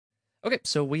Okay,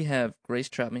 so we have Grace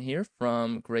Troutman here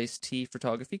from Grace T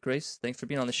Photography. Grace, thanks for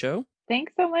being on the show.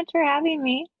 Thanks so much for having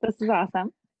me. This is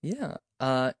awesome. Yeah.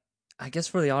 I guess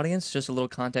for the audience, just a little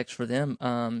context for them.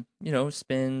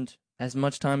 Spend as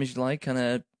much time as you like, kind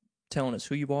of telling us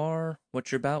who you are,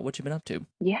 what you're about, what you've been up to.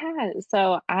 Yeah,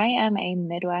 so I am a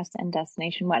Midwest and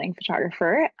destination wedding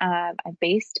photographer. I'm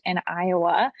based in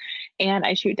Iowa and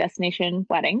I shoot destination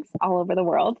weddings all over the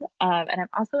world. And I'm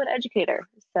also an educator.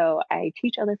 So I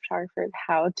teach other photographers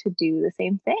how to do the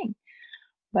same thing.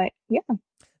 But yeah,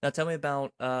 Now, tell me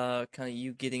about kind of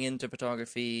you getting into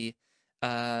photography.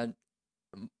 Uh,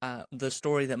 the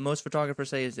story that most photographers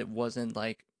say is it wasn't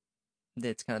like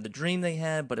it's kind of the dream they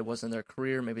had, but it wasn't their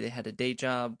career. Maybe they had a day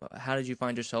job. How did you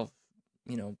find yourself,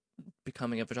 you know,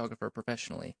 becoming a photographer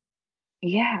professionally?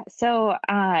 yeah.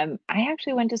 I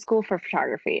actually went to school for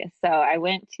photography. So I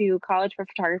went to college for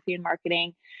photography and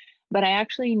marketing, but I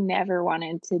actually never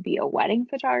wanted to be a wedding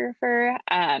photographer.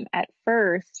 At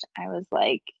first, I was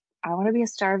like, I want to be a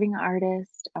starving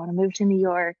artist. I want to move to New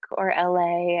York or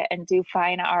LA and do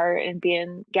fine art and be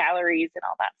in galleries and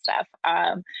all that stuff.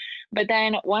 But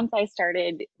then once I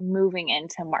started moving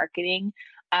into marketing,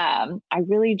 I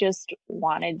really just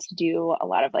wanted to do a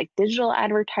lot of like digital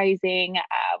advertising,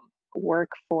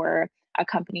 work for a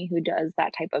company who does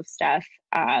that type of stuff.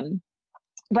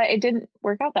 But it didn't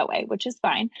work out that way, which is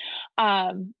fine.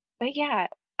 But yeah,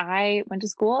 I went to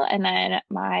school and then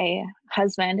my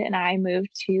husband and I moved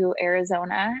to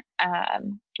Arizona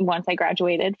once I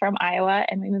graduated from Iowa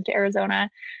and we moved to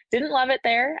Arizona. Didn't love it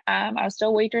there. I was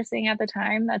still waitressing at the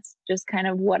time. That's just kind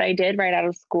of what I did right out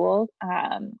of school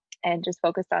and just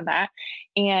focused on that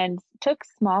and took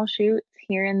small shoots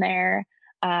here and there.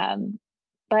 Um,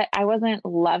 but I wasn't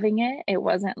loving it. It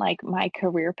wasn't like my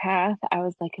career path. I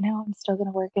was like, no, I'm still going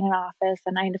to work in an office,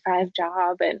 a 9 to 5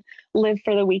 job, and live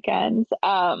for the weekends.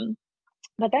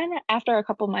 But then after a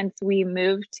couple months, we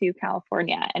moved to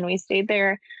California and we stayed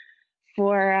there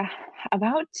for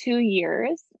about 2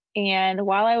 years. And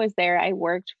while I was there, I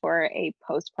worked for a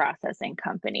post processing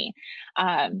company.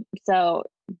 So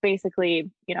basically,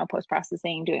 post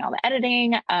processing, doing all the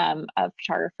editing of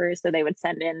photographers. So they would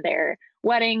send in their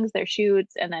weddings, their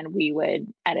shoots, and then we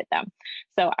would edit them.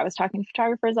 So I was talking to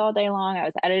photographers all day long. I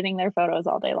was editing their photos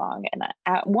all day long. And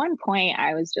at one point,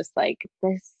 I was just like,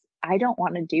 I don't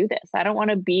want to do this. I don't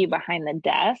want to be behind the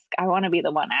desk. I want to be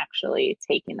the one actually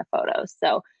taking the photos.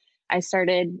 So I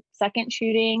started second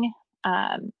shooting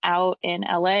out in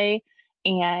LA.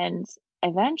 And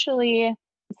eventually,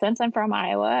 since I'm from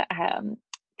Iowa,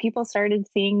 people started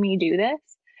seeing me do this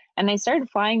and they started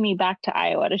flying me back to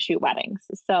Iowa to shoot weddings.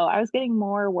 So I was getting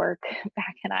more work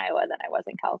back in Iowa than I was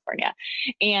in California.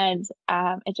 And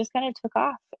it just kind of took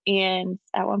off. And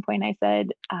at one point, I said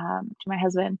to my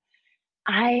husband,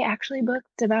 I actually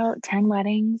booked about 10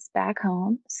 weddings back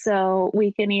home. So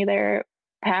we can either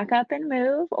pack up and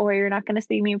move, or you're not going to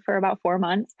see me for about 4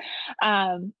 months.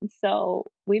 So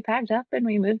we packed up and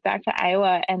we moved back to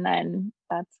Iowa. And then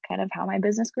that's kind of how my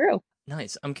business grew.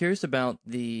 Nice. I'm curious about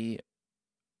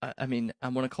I mean, I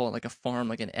want to call it like a farm,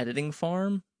 like an editing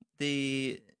farm.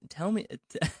 The Tell me,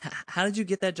 how did you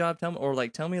get that job? Tell me, or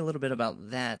like, tell me a little bit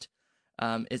about that.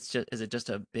 Is it just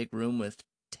a big room with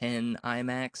 10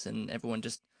 iMacs and everyone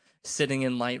just sitting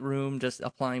in Lightroom, just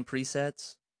applying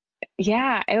presets?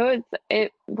 Yeah, it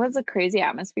was a crazy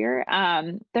atmosphere.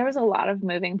 There was a lot of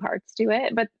moving parts to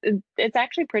it, but it's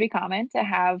actually pretty common to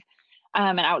have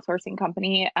an outsourcing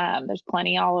company. There's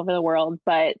plenty all over the world,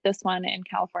 but this one in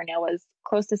California was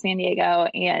close to San Diego,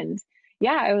 and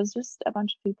yeah, it was just a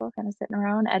bunch of people kind of sitting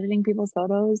around editing people's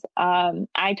photos. I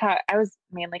was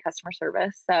mainly customer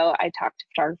service, so I talked to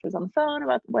photographers on the phone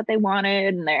about what they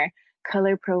wanted and their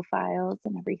color profiles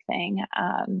and everything.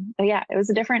 But yeah, it was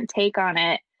a different take on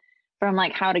it from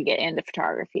like how to get into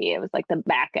photography. It was like the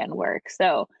back end work.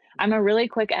 So I'm a really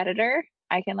quick editor.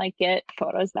 I can like get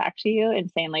photos back to you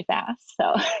insanely fast.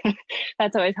 So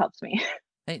that's always helped me.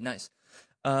 Hey, nice.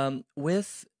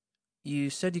 With You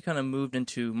said you kind of moved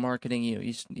into marketing.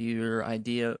 Your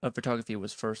idea of photography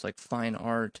was first like fine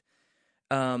art.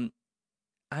 Um,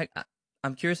 I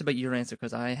I'm curious about your answer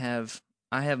because I have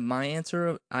my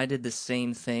answer. I did the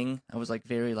same thing. I was like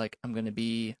very like I'm gonna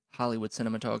be Hollywood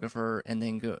cinematographer and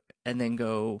then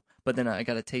go, but then I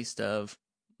got a taste of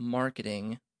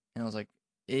marketing and I was like,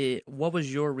 what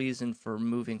was your reason for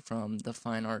moving from the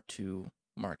fine art to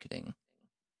marketing?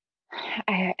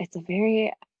 It's a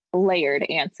very layered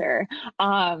answer.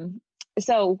 Um,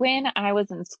 so when I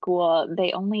was in school,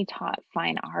 they only taught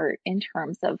fine art in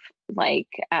terms of like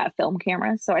film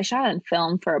cameras. So I shot in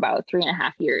film for about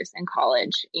 3.5 years in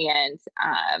college and,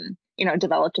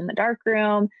 developed in the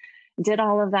darkroom. did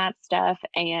all of that stuff.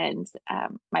 And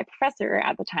my professor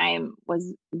at the time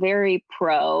was very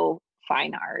pro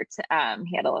fine art.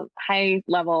 He had a high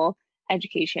level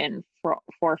education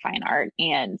for fine art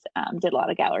and did a lot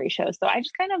of gallery shows. So I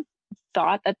just kind of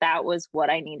thought that that was what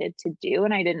I needed to do.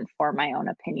 And I didn't form my own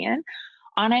opinion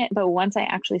on it. But once I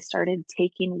actually started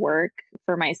taking work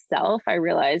for myself, I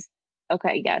realized,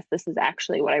 okay, yes, this is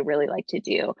actually what I really like to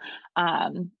do.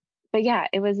 Um, but yeah,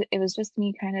 it was just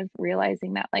me kind of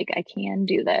realizing that like I can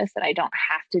do this and I don't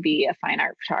have to be a fine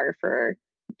art photographer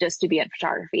just to be in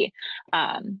photography.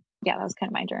 Yeah, that was kind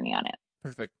of my journey on it.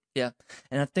 Perfect. Yeah.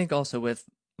 And I think also with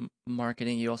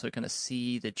marketing, you also kind of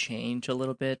see the change a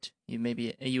little bit. You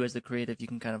maybe, you as the creative, you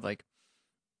can kind of like,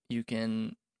 you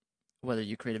can, whether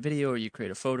you create a video or you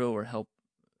create a photo or help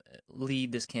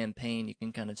lead this campaign, you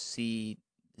can kind of see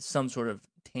some sort of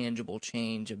tangible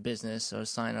change of business or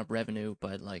sign up revenue.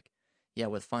 But like, yeah,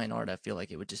 with fine art, I feel like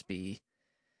it would just be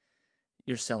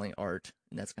you're selling art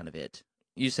and that's kind of it.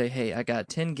 You say, hey, I got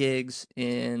 10 gigs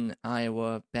in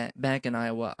Iowa, back in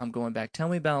Iowa. I'm going back. Tell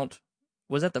me about,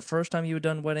 was that the first time you had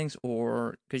done weddings,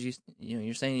 or because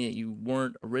you're saying that you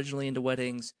weren't originally into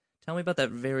weddings. Tell me about that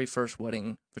very first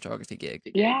wedding photography gig.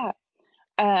 Yeah.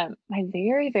 My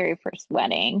very, very first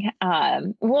wedding.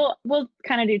 We'll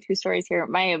kind of do two stories here.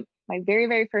 My very,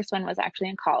 very first one was actually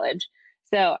in college.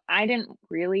 So I didn't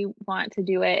really want to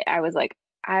do it. I was like,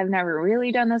 I've never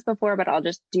really done this before, but I'll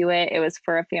just do it. It was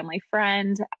for a family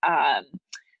friend,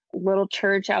 little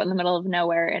church out in the middle of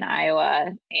nowhere in Iowa.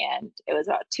 And it was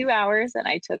about 2 hours. And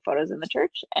I took photos in the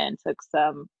church and took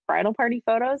some bridal party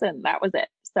photos, and that was it.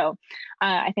 So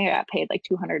I think I got paid like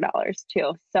 $200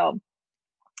 too. So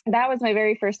that was my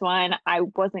very first one. I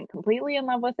wasn't completely in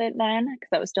love with it then because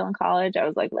I was still in college. I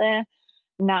was like,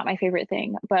 not my favorite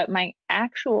thing. But my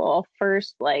actual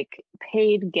first like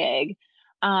paid gig,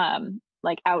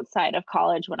 like outside of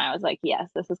college when I was like, yes,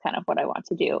 this is kind of what I want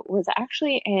to do, was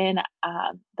actually in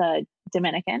the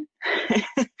Dominican.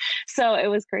 So it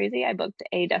was crazy. I booked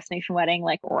a destination wedding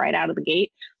like right out of the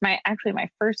gate. My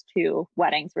first two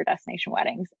weddings were destination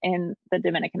weddings in the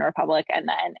Dominican Republic and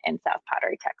then in South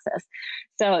Padre, Texas.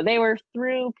 So they were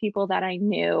through people that I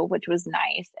knew, which was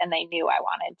nice, and they knew I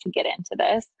wanted to get into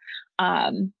this.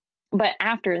 Um, but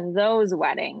after those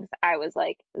weddings, I was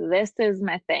like, this is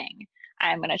my thing.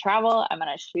 I'm going to travel. I'm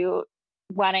going to shoot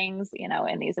weddings,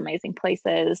 in these amazing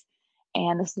places.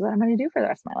 And this is what I'm going to do for the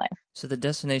rest of my life. So the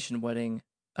destination wedding,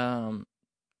 um,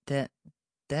 that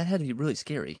that had to be really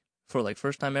scary for like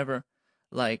first time ever.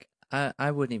 Like I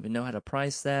wouldn't even know how to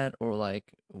price that, or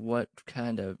like what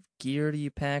kind of gear do you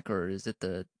pack, or is it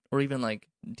the, or even like,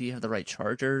 do you have the right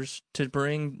chargers to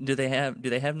bring? Do they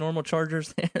have normal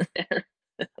chargers there?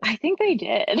 I think they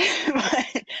did,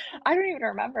 but I don't even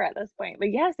remember at this point.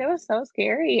 But yes, it was so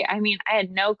scary. I mean, I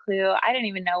had no clue. I didn't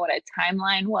even know what a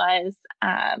timeline was,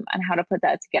 and how to put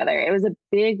that together. It was a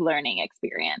big learning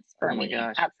experience for Oh my me.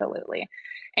 gosh. Absolutely.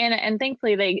 And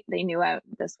thankfully they knew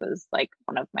this was like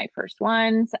one of my first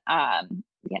ones. I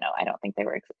don't think they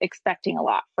were expecting a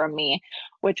lot from me,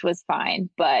 which was fine.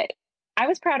 But I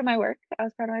was proud of my work. I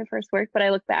was proud of my first work. But I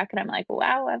look back and I'm like,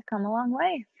 wow, I've come a long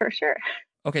way for sure.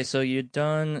 Okay, so you've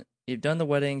done the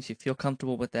weddings, you feel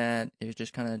comfortable with that, you're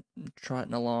just kind of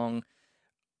trotting along.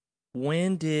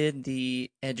 When did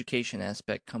the education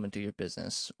aspect come into your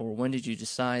business? Or when did you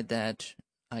decide that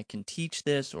I can teach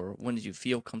this? Or when did you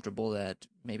feel comfortable that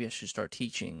maybe I should start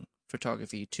teaching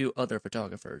photography to other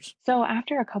photographers? So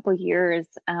after a couple years,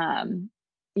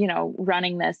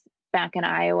 running this back in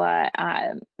Iowa,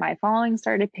 my following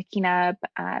started picking up.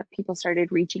 People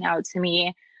started reaching out to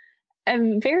me,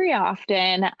 and very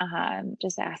often,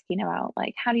 just asking about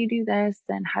like, how do you do this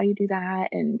and how do you do that,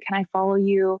 and can I follow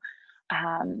you?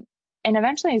 Um, and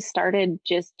eventually, I started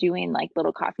just doing like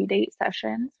little coffee date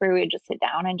sessions where we would just sit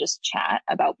down and just chat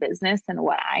about business and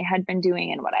what I had been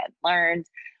doing and what I had learned.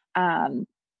 Um,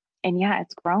 and yeah,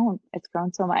 it's grown. It's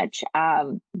grown so much.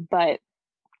 But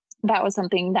that was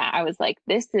something that I was like,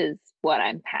 this is what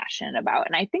I'm passionate about.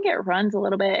 And I think it runs a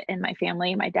little bit in my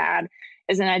family. My dad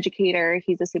is an educator,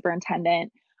 he's a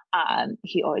superintendent.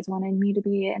 He always wanted me to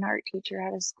be an art teacher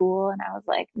at his school. And I was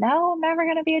like, no, I'm never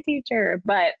going to be a teacher.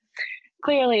 But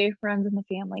clearly runs in the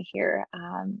family here.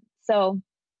 So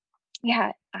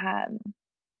yeah,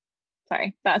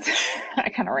 sorry, that's, I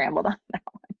kind of rambled on that.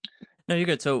 No, you're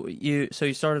good. So you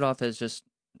started off as just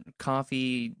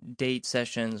coffee date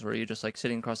sessions where you're just like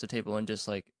sitting across the table and just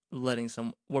like letting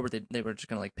some, what were they were just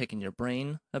kind of like picking your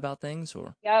brain about things,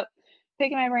 or Yep.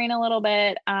 Picking my brain a little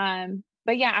bit.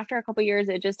 But yeah, after a couple years,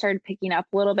 it just started picking up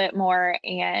a little bit more.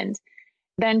 And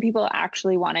then people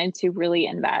actually wanted to really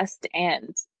invest.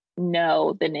 And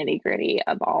know the nitty gritty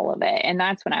of all of it. And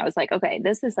that's when I was like, okay,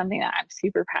 this is something that I'm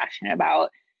super passionate about,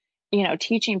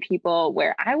 teaching people,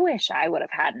 where I wish I would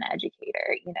have had an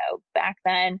educator, back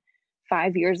then,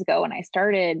 5 years ago when I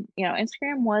started,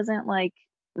 Instagram wasn't like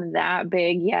that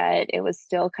big yet. It was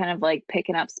still kind of like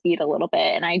picking up speed a little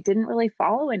bit. And I didn't really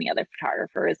follow any other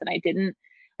photographers. And I didn't,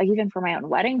 like, even for my own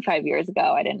wedding 5 years ago,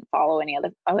 I didn't follow any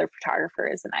other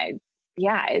photographers. And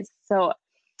yeah, it's so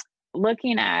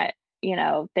looking at,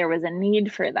 there was a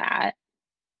need for that.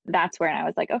 That's where I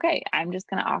was like, okay, I'm just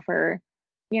going to offer,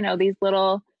 these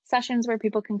little sessions where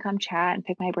people can come chat and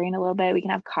pick my brain a little bit. We can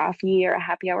have coffee or a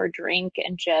happy hour drink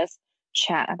and just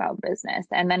chat about business.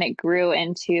 And then it grew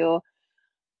into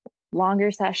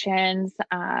longer sessions,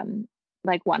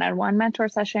 like one-on-one mentor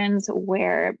sessions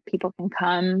where people can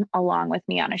come along with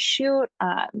me on a shoot.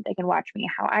 They can watch me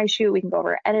how I shoot. We can go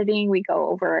over editing. We go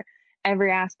over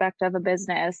every aspect of a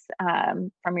business,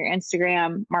 from your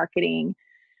Instagram marketing,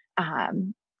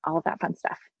 all of that fun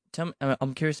stuff. Tell me,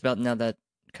 I'm curious about now that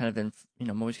kind of,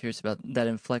 I'm always curious about that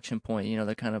inflection point,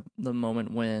 the kind of the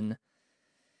moment when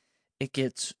it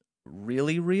gets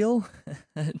really real,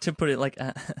 to put it like,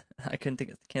 I can't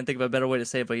think of a better way to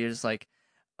say it, but you're just like,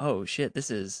 oh shit,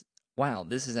 wow,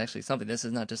 this is actually something. This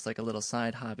is not just like a little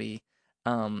side hobby.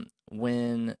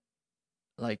 When,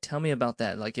 like, tell me about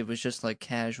that. Like, it was just like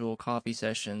casual coffee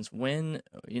sessions. When,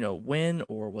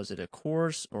 or was it a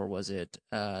course, or was it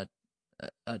a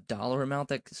dollar amount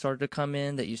that started to come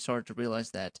in, that you started to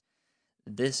realize that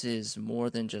this is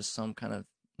more than just some kind of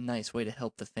nice way to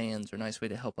help the fans or nice way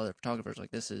to help other photographers.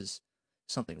 Like, this is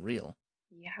something real.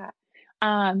 Yeah.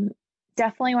 Um,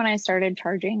 Definitely when I started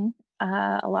charging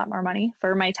a lot more money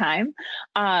for my time.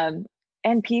 Um,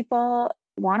 and people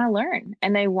want to learn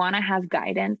and they want to have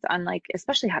guidance on, like,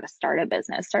 especially how to start a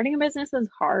business. Starting a business is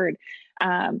hard.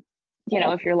 Um,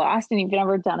 if you're lost and you've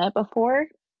never done it before,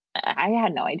 I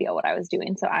had no idea what I was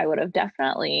doing. So I would have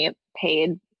definitely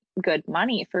paid good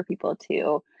money for people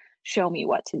to show me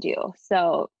what to do.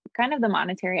 So kind of the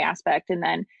monetary aspect. And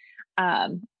then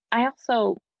I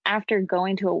also, after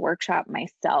going to a workshop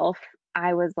myself,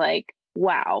 I was like,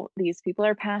 wow, these people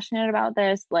are passionate about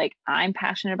this. Like, I'm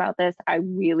passionate about this. I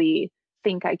really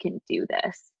think I can do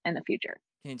this in the future.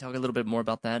 Can you talk a little bit more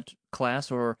about that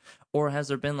class, or has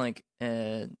there been like,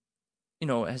 has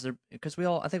there, because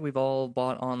I think we've all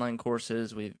bought online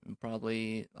courses. We've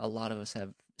probably, a lot of us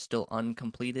have still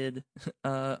uncompleted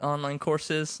online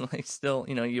courses. Like, still,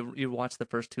 you watch the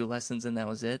first two lessons and that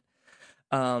was it.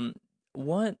 Um,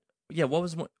 what, yeah,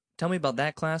 tell me about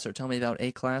that class, or tell me about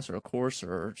a class or a course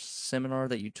or seminar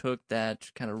that you took that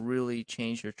kind of really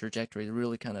changed your trajectory,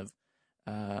 really kind of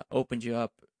opened you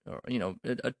up, or,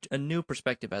 a new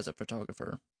perspective as a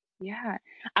photographer. Yeah.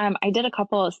 I did a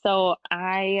couple. So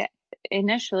I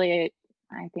initially,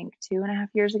 I think 2.5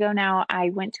 years ago now, I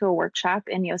went to a workshop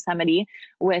in Yosemite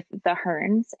with the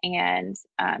Hearns and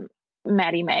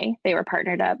Maddie May. They were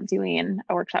partnered up doing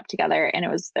a workshop together, and it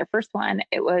was their first one.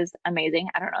 It was amazing.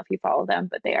 I don't know if you follow them,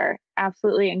 but they are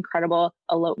absolutely incredible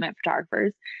elopement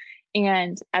photographers.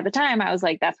 And at the time, I was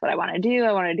like, that's what I want to do.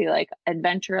 I want to do like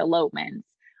adventure elopements.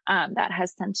 That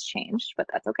has since changed, but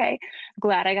that's okay.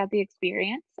 Glad I got the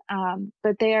experience.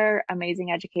 But they're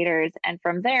amazing educators. And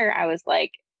from there, I was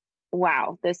like,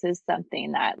 wow, this is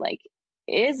something that like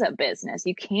is a business.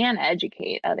 You can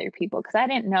educate other people, because I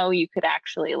didn't know you could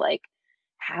actually like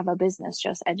have a business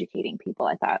just educating people.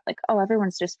 I thought like, oh,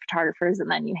 everyone's just photographers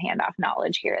and then you hand off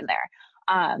knowledge here and there.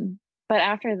 But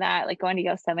after that, like going to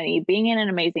Yosemite, being in an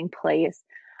amazing place,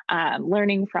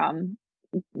 learning from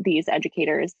these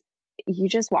educators, you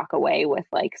just walk away with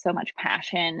like so much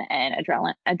passion and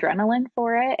adrenaline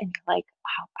for it, and you're like,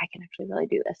 wow, I can actually really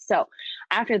do this. So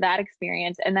after that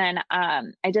experience, and then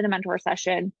I did a mentor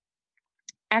session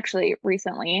actually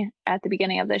recently at the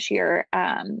beginning of this year,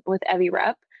 with Evie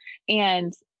Rep,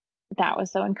 and that was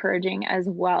so encouraging as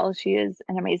well. She is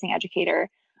an amazing educator.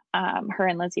 Her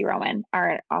and Lindsay Roman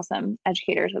are awesome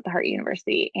educators with the Hart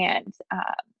University. And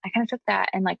I kind of took that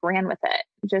and like ran with it,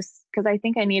 just because I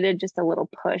think I needed just a little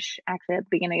push actually at the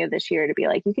beginning of this year to be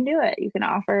like, you can do it. You can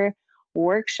offer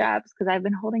workshops, because I've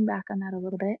been holding back on that a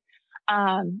little bit.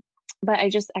 But I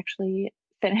just actually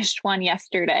finished one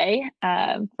yesterday,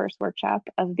 first workshop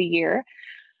of the year.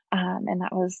 And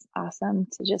that was awesome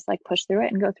to just like push through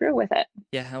it and go through with it.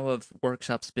 Yeah, how have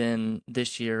workshops been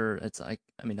this year? It's like,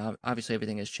 I mean, obviously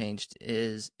everything has changed.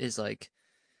 Is like,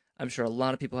 I'm sure a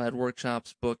lot of people had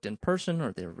workshops booked in person,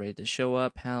 or they're ready to show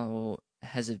up. How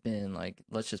has it been? Like,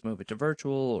 let's just move it to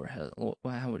virtual, or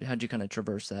how'd you kind of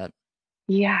traverse that?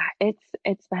 Yeah,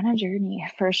 it's been a journey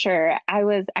for sure. I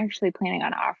was actually planning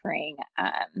on offering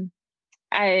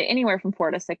anywhere from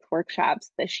 4 to 6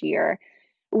 workshops this year,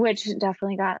 which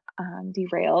definitely got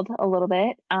derailed a little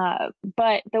bit.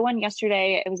 But the one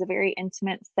yesterday, it was a very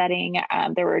intimate setting.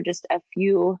 There were just a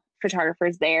few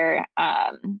photographers there,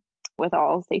 with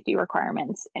all safety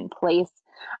requirements in place,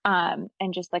 and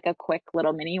just like a quick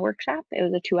little mini workshop. It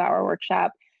was a 2 hour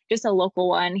workshop, just a local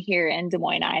one here in Des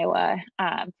Moines, Iowa,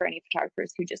 for any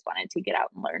photographers who just wanted to get out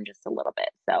and learn just a little bit.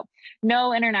 So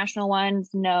no international ones,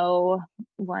 no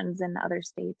ones in other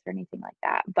states or anything like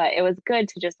that. But it was good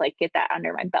to just like get that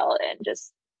under my belt and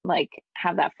just like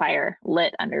have that fire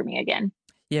lit under me again.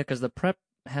 Yeah, because the prep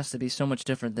has to be so much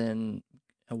different than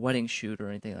a wedding shoot or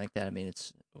anything like that. I mean,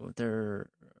 it's they're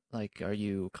like, are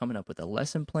you coming up with a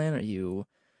lesson plan? Are you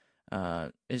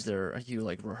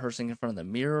like rehearsing in front of the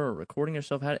mirror or recording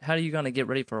yourself? How are you gonna get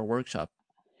ready for a workshop?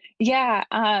 Yeah,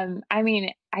 I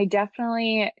mean, I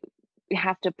definitely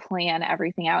have to plan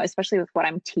everything out, especially with what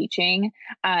I'm teaching.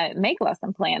 Make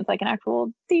lesson plans like an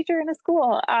actual teacher in a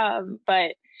school.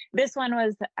 But this one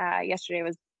was yesterday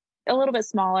was a little bit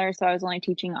smaller, so I was only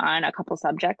teaching on a couple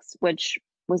subjects, which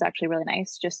was actually really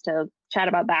nice just to chat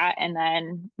about that and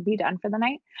then be done for the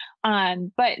night.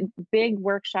 But big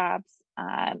workshops,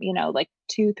 like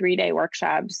 2 3 day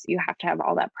workshops, you have to have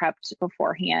all that prepped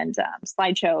beforehand.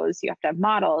 Slideshows, you have to have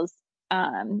models,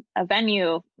 a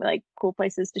venue, like cool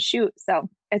places to shoot. So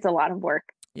it's a lot of work.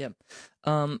 Yeah.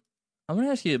 Um, I want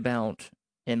to ask you about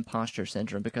imposter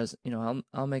syndrome because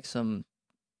I'll make some.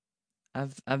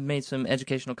 I've made some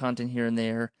educational content here and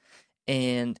there,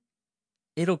 and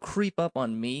it'll creep up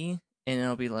on me, and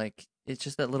I'll be like, it's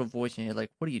just that little voice in your head,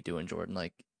 like, what are you doing, Jordan?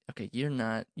 Like, okay, you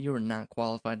are not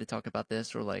qualified to talk about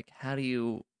this, or like, how do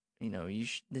you,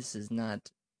 this is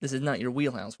not your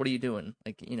wheelhouse. What are you doing?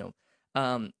 Like,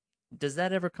 does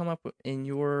that ever come up in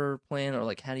your plan, or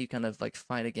like, how do you kind of like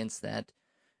fight against that?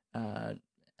 Uh,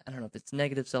 I don't know if it's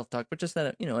negative self-talk, but just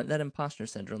that, that imposter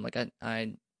syndrome. Like,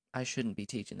 I shouldn't be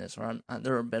teaching this, or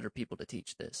there are better people to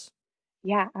teach this.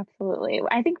 Yeah, absolutely.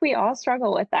 I think we all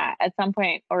struggle with that at some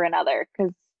point or another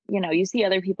because, you see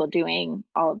other people doing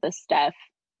all of this stuff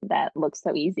that looks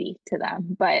so easy to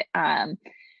them. But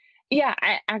yeah,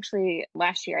 I actually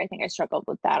last year I think I struggled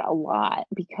with that a lot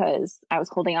because I was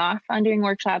holding off on doing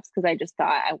workshops because I just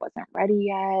thought I wasn't ready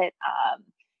yet.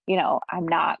 I'm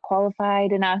not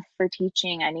qualified enough for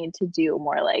teaching. I need to do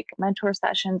more like mentor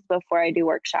sessions before I do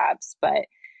workshops. But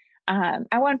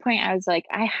at one point, I was like,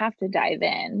 I have to dive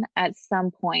in at some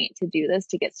point to do this,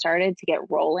 to get started, to get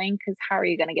rolling. Because how are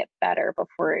you going to get better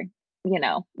before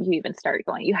you even start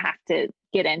going? You have to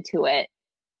get into it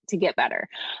to get better.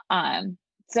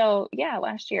 So yeah,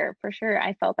 last year for sure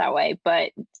I felt that way,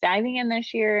 but diving in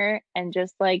this year and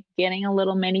just like getting a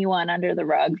little mini one under the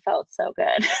rug felt so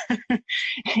good.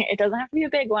 It doesn't have to be a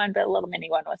big one, but a little mini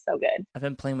one was so good. I've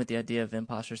been playing with the idea of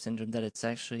imposter syndrome that it's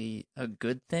actually a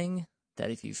good thing. That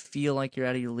if you feel like you're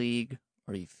out of your league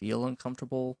or you feel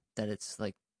uncomfortable, that it's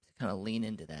like to kind of lean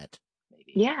into that,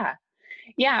 maybe. Yeah.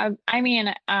 Yeah, I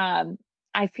mean,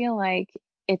 I feel like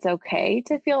it's okay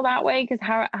to feel that way because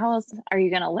how else are you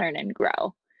going to learn and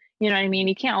grow? You know what I mean?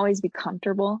 You can't always be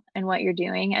comfortable in what you're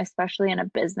doing, especially in a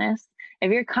business.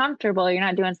 If you're comfortable, you're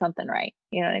not doing something right.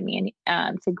 You know what I mean?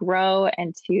 To grow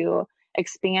and to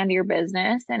expand your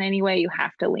business in any way, you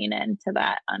have to lean into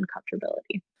that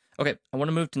uncomfortability. Okay, I want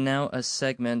to move to now a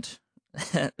segment.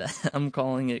 I'm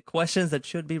calling it questions that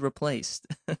should be replaced.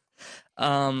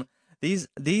 um, these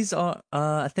are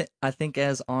I think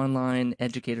as online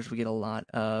educators we get a lot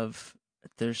of.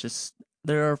 There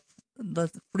are the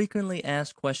frequently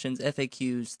asked questions,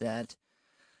 FAQs, that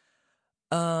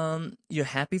you're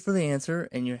happy for the answer,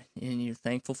 and you're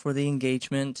thankful for the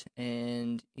engagement,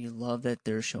 and you love that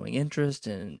they're showing interest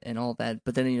and all that.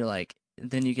 But then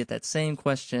you get that same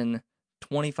question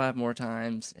 25 more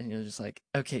times, and you're just like,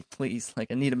 okay, please,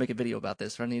 like, I need to make a video about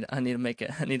this, or I need to make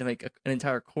an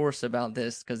entire course about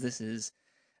this, because this is,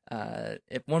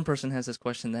 if one person has this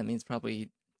question, that means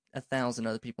probably 1,000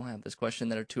 other people have this question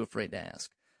that are too afraid to ask.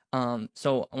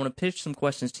 So I want to pitch some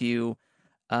questions to you,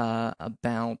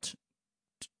 about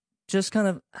just kind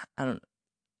of, I don't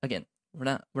again, we're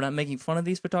not making fun of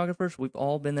these photographers. We've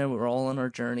all been there. We're all on our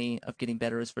journey of getting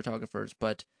better as photographers.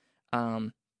 But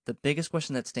the biggest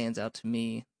question that stands out to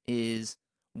me is,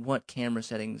 what camera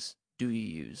settings do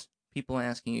you use? People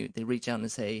asking you, they reach out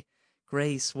and say,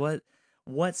 Grace, what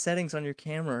settings on your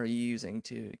camera are you using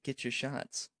to get your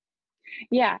shots?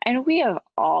 Yeah, and we have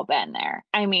all been there.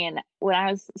 I mean, when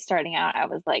I was starting out, I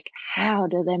was like, how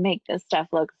do they make this stuff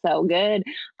look so good?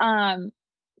 Um,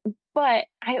 but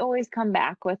I always come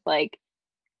back with like,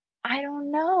 I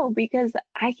don't know because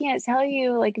I can't tell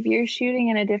you like if you're shooting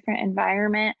in a different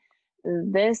environment,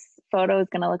 this photo is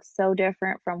going to look so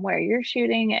different from where you're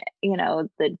shooting. You know,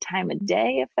 the time of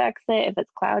day affects it, if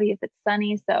it's cloudy, if it's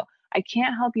sunny. So I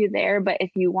can't help you there, but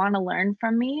if you want to learn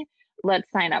from me,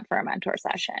 let's sign up for a mentor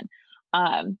session.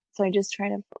 So I just try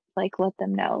to like let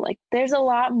them know like there's a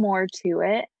lot more to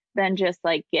it than just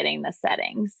like getting the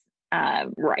settings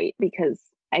right, because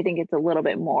I think it's a little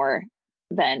bit more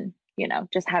than, you know,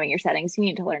 just having your settings. You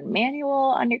need to learn manual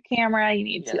on your camera. You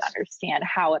need to Yes. understand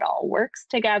how it all works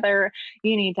together.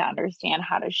 You need to understand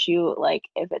how to shoot, like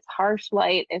if it's harsh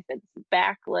light, if it's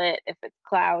backlit, if it's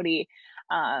cloudy.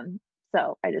 Um,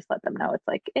 so I just let them know it's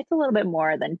like it's a little bit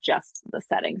more than just the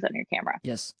settings on your camera.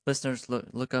 Yes, listeners,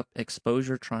 look up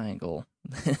exposure triangle.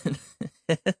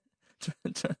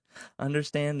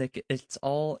 Understand that it's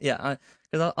all, yeah.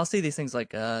 Because I'll see these things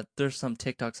like there's some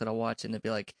TikToks that I'll watch and it'd be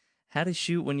like how to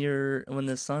shoot when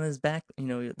the sun is back,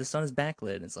 the sun is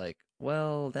backlit. It's like,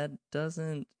 well, that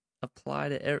doesn't apply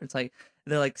to it's like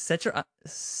they're like set your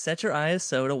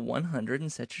ISO to 100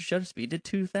 and set your shutter speed to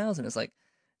 2000. It's like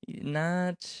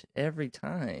not every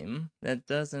time. That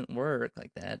doesn't work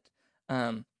like that.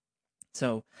 Um,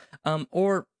 so,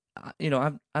 or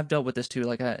I've dealt with this too.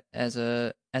 Like as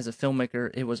a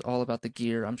filmmaker, it was all about the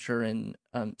gear. I'm sure in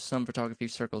some photography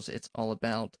circles, it's all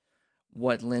about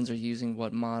what lens are you using,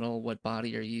 what model, what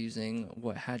body you're using,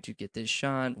 how'd you get this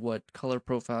shot, what color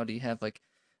profile do you have? Like,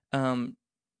 um,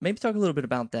 maybe talk a little bit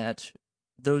about that.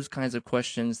 Those kinds of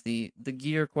questions, the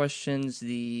gear questions,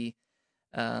 the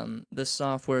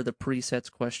software, the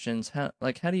presets questions. How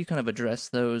do you kind of address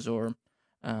those, or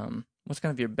what's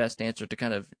kind of your best answer to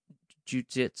kind of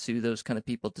jujitsu those kind of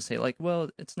people to say like, well,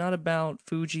 it's not about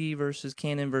Fuji versus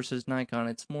Canon versus Nikon.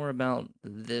 It's more about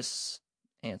this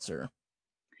answer.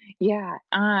 Yeah.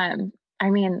 I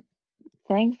mean,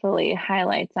 thankfully,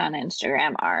 highlights on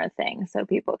Instagram are a thing, so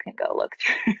people can go look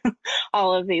through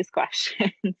all of these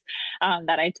questions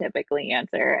that I typically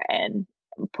answer and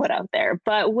put out there.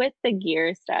 But with the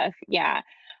gear stuff, yeah,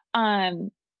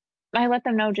 um, I let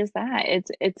them know just that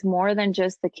it's more than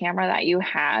just the camera that you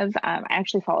have. I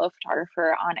actually follow a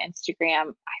photographer on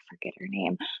Instagram. I forget her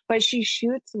name, but she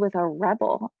shoots with a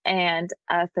Rebel and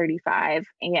a 35,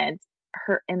 and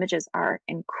her images are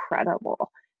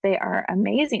incredible. They are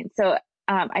amazing. So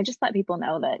I just let people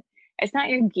know that it's not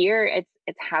your gear;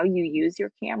 it's how you use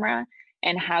your camera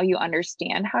and how you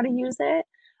understand how to use it.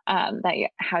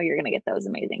 How you're going to get those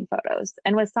amazing photos.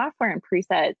 And with software and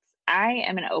presets, I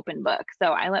am an open book.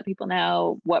 So I let people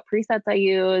know what presets I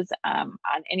use on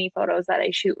any photos that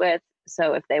I shoot with.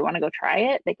 So if they want to go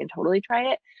try it, they can totally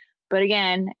try it. But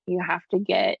again, you have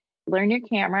to learn your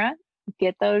camera,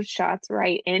 get those shots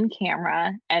right in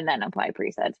camera, and then apply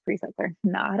presets. Presets are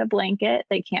not a blanket,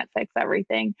 they can't fix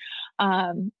everything.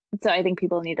 So I think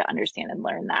people need to understand and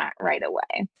learn that right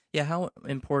away. Yeah, how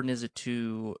important is it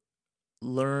to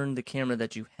learn the camera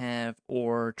that you have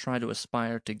or try to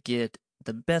aspire to get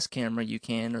the best camera you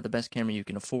can or the best camera you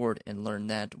can afford and learn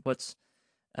that?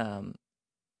 Um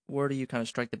where do you kind of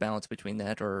strike the balance between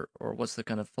that, or what's the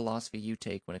kind of philosophy you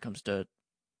take when it comes to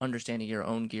understanding your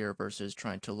own gear versus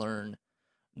trying to learn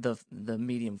the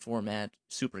medium format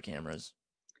super cameras?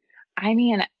 I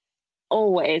mean,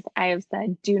 always I have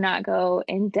said do not go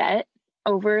in debt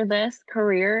over this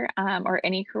career or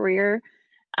any career.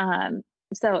 Um,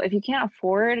 so if you can't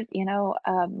afford, you know,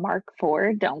 a Mark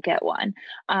IV, don't get one.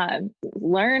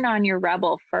 Learn on your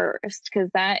Rebel first, because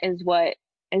that is what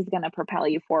is going to propel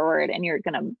you forward, and you're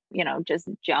going to, you know, just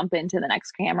jump into the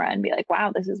next camera and be like,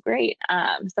 wow, this is great.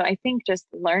 So I think just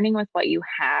learning with what you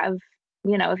have,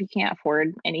 you know, if you can't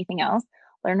afford anything else,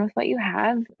 learn with what you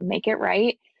have, make it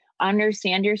right,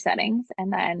 understand your settings,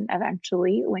 and then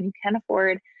eventually, when you can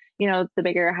afford, you know, the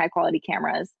bigger high quality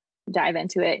cameras, dive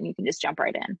into it and you can just jump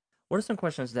right in. What are some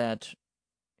questions that,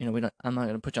 I'm not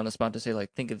going to put you on the spot to say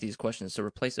like think of these questions to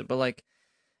replace it, but like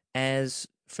as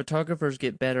photographers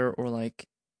get better, or like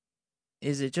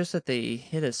is it just that they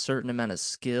hit a certain amount of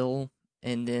skill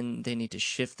and then they need to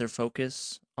shift their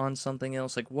focus on something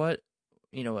else? Like what,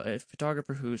 a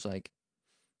photographer who's like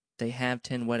they have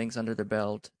 10 weddings under their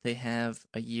belt, they have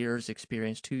a year's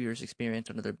experience, 2 years experience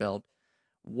under their belt.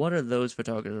 What are those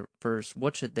photographers?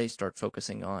 What should they start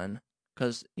focusing on?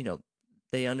 Because,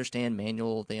 they understand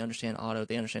manual, they understand auto,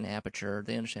 they understand aperture,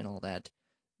 they understand all that.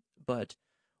 But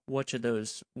what should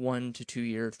those 1 to 2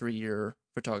 year, 3 year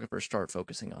photographers start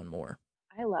focusing on more?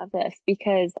 I love this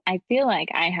because I feel like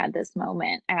I had this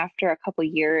moment after a couple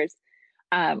years,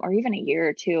 or even a year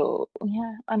or two,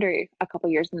 yeah, under a couple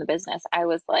years in the business. I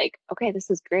was like, okay, this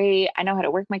is great. I know how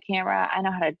to work my camera. I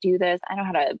know how to do this. I know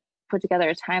how to put together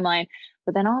a timeline.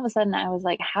 But then all of a sudden, I was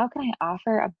like, how can I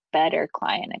offer a better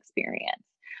client experience?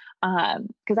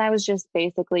 Because I was just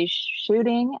basically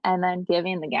shooting and then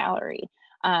giving the gallery.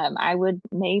 I would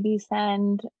maybe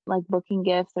send like booking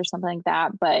gifts or something like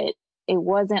that, but it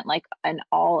wasn't like an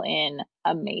all in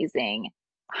amazing,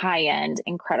 high end,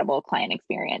 incredible client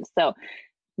experience. So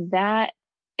that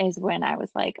is when I was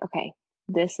like, okay,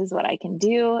 this is what I can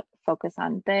do. Focus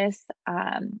on this,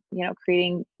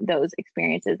 creating those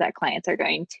experiences that clients are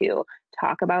going to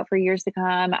talk about for years to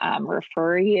come,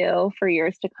 refer you for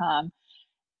years to come.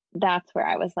 That's where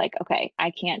I was like, okay,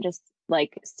 I can't just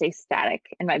like stay static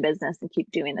in my business and keep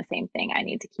doing the same thing. I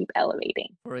need to keep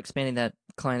elevating. Or expanding that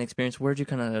client experience,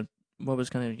 what was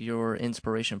kind of your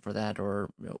inspiration for that? Or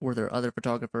were there other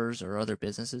photographers or other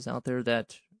businesses out there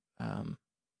that, um,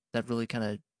 that really kind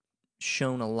of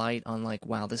shone a light on like,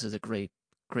 wow, this is a great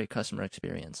customer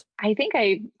experience? I think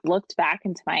I looked back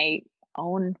into my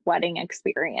own wedding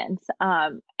experience,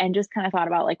 and just kind of thought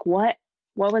about like what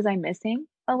was I missing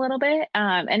a little bit.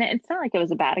 And it's not like it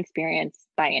was a bad experience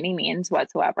by any means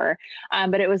whatsoever.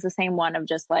 But it was the same one of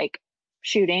just like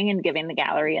shooting and giving the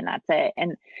gallery and that's it.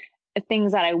 And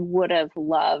things that I would have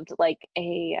loved, like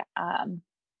a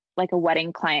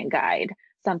wedding client guide,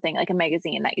 something like a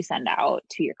magazine that you send out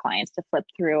to your clients to flip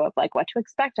through of like what to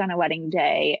expect on a wedding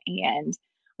day and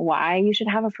why you should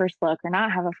have a first look or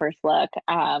not have a first look.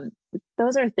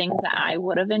 Those are things that I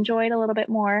would have enjoyed a little bit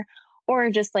more, or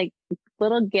just like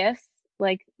little gifts,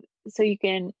 like so you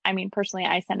can. I mean, personally,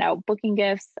 I send out booking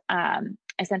gifts.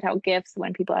 I sent out gifts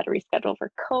when people had to reschedule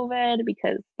for COVID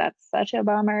because that's such a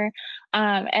bummer.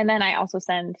 And then I also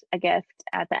send a gift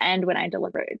at the end when I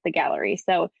deliver the gallery.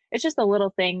 So it's just a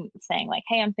little thing saying like,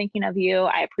 hey, I'm thinking of you.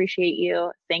 I appreciate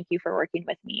you. Thank you for working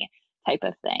with me type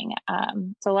of thing.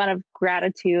 So a lot of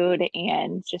gratitude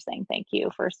and just saying thank you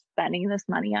for spending this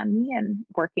money on me and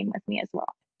working with me as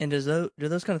well. And do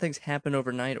those kind of things happen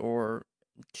overnight, or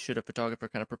should a photographer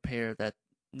kind of prepare that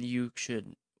you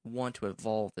should want to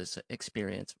evolve this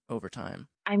experience over time?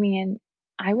 I mean,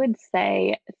 I would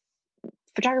say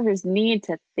photographers need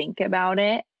to think about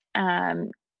it,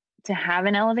 um, to have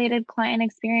an elevated client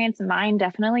experience. Mine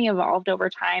definitely evolved over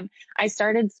time. I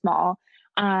started small,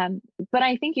 um, but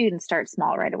I think you can start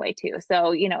small right away too.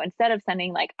 So, instead of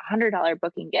sending like $100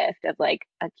 booking gift of like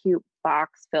a cute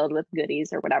box filled with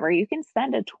goodies or whatever, you can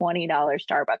send a $20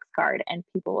 Starbucks card and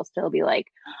people will still be like,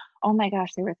 oh my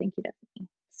gosh, they were thinking of me.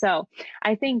 So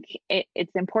I think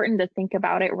it's important to think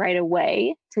about it right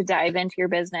away to dive into your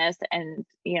business and,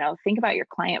 think about your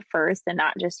client first and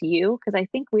not just you. Cause I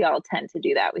think we all tend to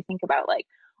do that. We think about like,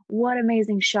 what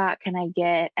amazing shot can I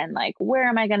get? And like, where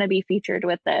am I going to be featured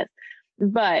with this?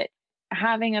 But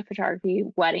having a photography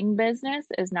wedding business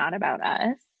is not about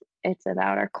us. It's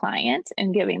about our client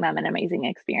and giving them an amazing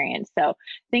experience. So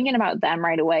thinking about them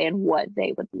right away and what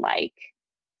they would like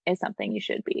is something you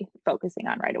should be focusing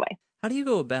on right away. How do you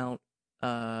go about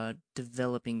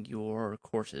developing your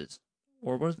courses?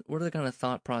 Or what are the kind of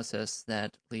thought process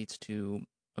that leads to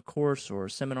a course or a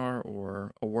seminar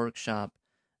or a workshop?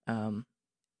 Um,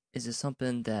 is this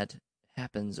something that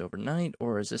happens overnight,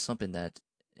 or is this something that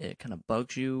it kind of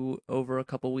bugs you over a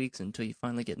couple weeks until you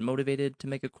finally get motivated to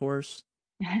make a course?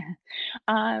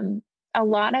 um, a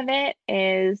lot of it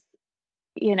is,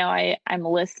 I'm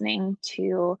listening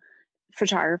to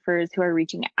photographers who are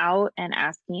reaching out and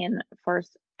asking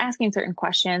certain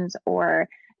questions or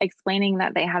explaining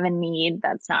that they have a need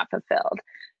that's not fulfilled.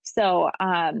 So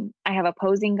I have a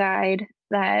posing guide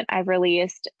that I've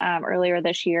released earlier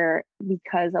this year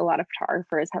because a lot of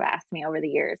photographers have asked me over the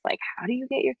years, like, how do you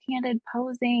get your candid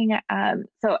posing?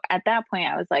 So at that point,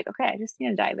 I was like, okay, I just need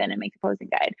to dive in and make a posing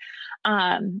guide.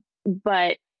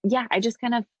 But yeah, I just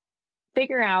kind of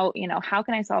figure out, how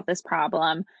can I solve this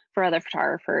problem for other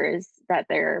photographers that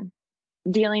they're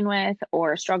dealing with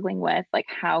or struggling with? Like,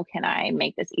 how can I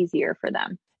make this easier for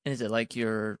them? And is it like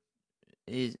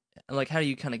is like how are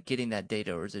you kind of getting that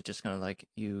data, or is it just kind of like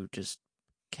you just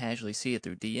casually see it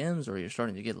through DMs, or you're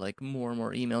starting to get like more and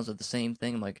more emails of the same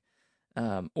thing? Like,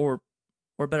 or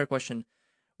better question,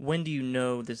 when do you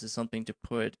know this is something to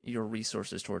put your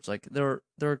resources towards? Like there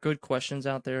are good questions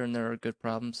out there and there are good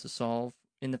problems to solve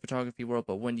in the photography world,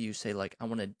 but when do you say like I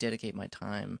want to dedicate my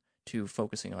time to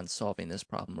focusing on solving this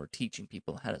problem or teaching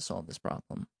people how to solve this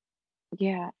problem?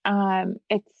 Yeah.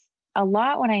 It's a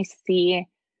lot when I see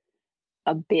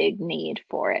a big need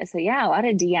for it. So yeah, a lot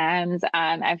of DMs.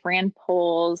 I've ran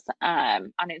polls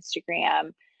on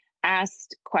Instagram,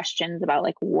 asked questions about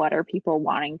like what are people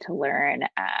wanting to learn.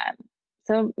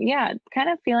 So yeah, kind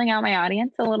of feeling out my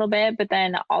audience a little bit, but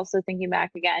then also thinking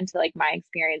back again to like my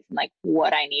experience and like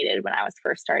what I needed when I was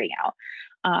first starting out.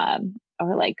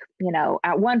 Or like,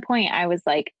 at one point I was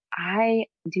like, I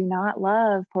do not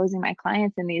love posing my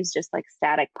clients in these just like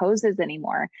static poses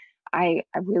anymore. I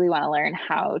really want to learn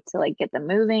how to like get them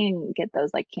moving, get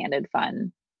those like candid,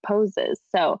 fun poses.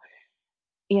 So,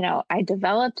 I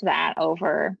developed that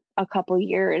over a couple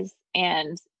years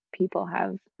and people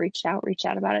have reached out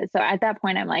about it. So at that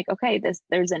point, I'm like, okay,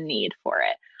 there's a need for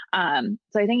it.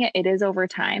 So I think it is over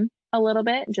time a little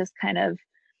bit, just kind of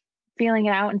feeling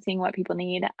it out and seeing what people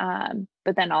need.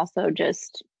 But then also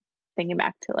just thinking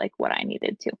back to like what I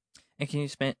needed to. And can you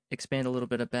expand a little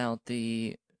bit about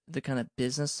the kind of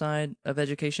business side of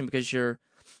education? Because you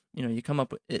come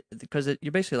up with it, because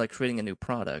you're basically like creating a new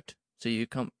product. So you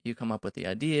come up with the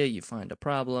idea, you find a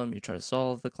problem, you try to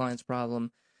solve the client's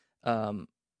problem. Um,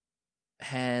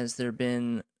 has there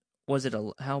been was it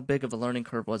a how big of a learning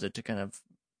curve was it to kind of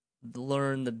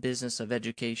learn the business of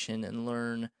education and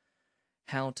learn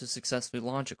how to successfully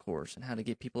launch a course and how to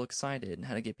get people excited and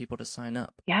how to get people to sign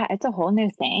up? Yeah, it's a whole new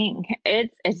thing.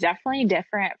 It's definitely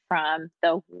different from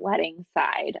the wedding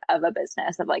side of a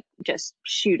business of like just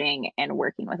shooting and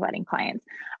working with wedding clients.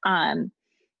 Um,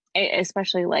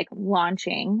 Especially like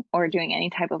launching or doing any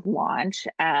type of launch.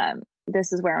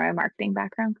 This is where my marketing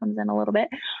background comes in a little bit.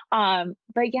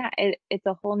 But yeah, it's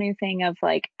a whole new thing of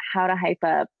like how to hype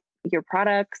up your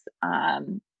products,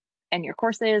 and your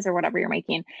courses or whatever you're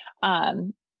making,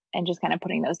 and just kind of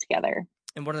putting those together.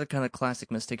 And what are the kind of classic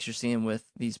mistakes you're seeing with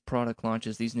these product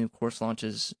launches, these new course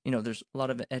launches? There's a lot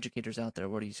of educators out there.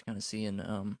 What are you kind of seeing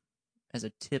as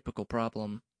a typical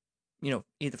problem,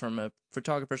 either from a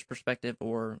photographer's perspective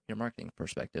or your marketing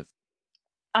perspective?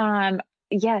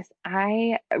 Yes,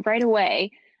 I right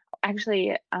away,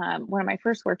 actually, one of my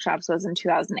first workshops was in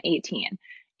 2018,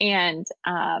 and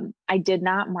I did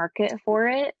not market for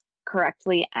it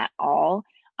correctly at all.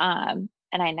 And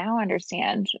I now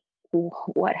understand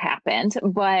what happened,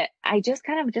 but I just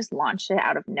kind of just launched it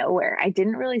out of nowhere. I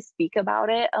didn't really speak about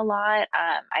it a lot.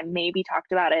 I maybe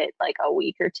talked about it like a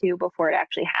week or two before it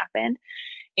actually happened.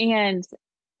 And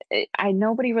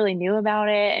nobody really knew about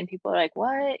it, and people are like,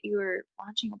 "What? You were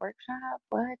launching a workshop?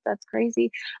 What? That's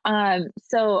crazy."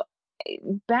 So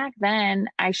back then,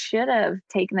 I should have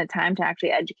taken the time to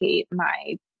actually educate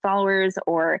my followers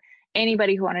or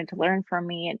anybody who wanted to learn from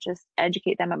me and just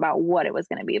educate them about what it was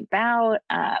going to be about,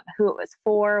 who it was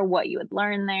for, what you would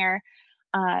learn there.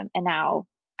 And now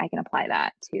I can apply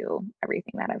that to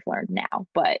everything that I've learned now.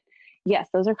 But yes,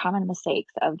 those are common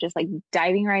mistakes of just like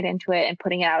diving right into it and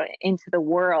putting it out into the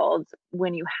world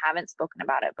when you haven't spoken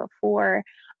about it before.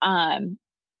 Um,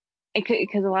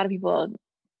 because a lot of people,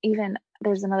 even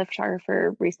there's another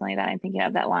photographer recently that I'm thinking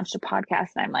of that launched a podcast,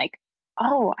 and I'm like,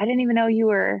 oh, I didn't even know you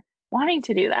were wanting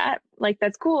to do that. Like,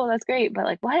 that's cool, that's great, but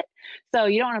like, what? So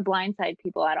you don't want to blindside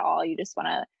people at all. You just want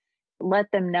to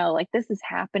let them know like this is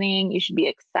happening. You should be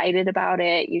excited about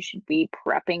it. You should be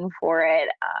prepping for it.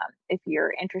 If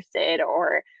you're interested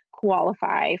or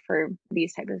qualify for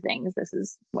these type of things, this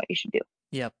is what you should do.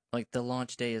 Yep, like the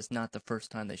launch day is not the first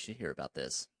time they should hear about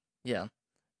this. Yeah.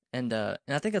 And I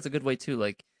think that's a good way too.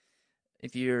 Like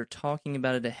if you're talking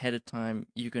about it ahead of time,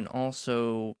 you can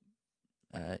also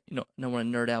don't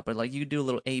want to nerd out, but like you could do a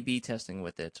little A/B testing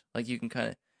with it. Like you can kind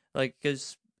of like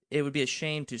because it would be a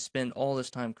shame to spend all this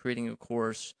time creating a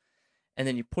course and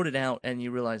then you put it out and you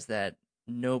realize that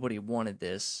nobody wanted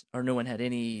this or no one had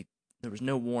any. There was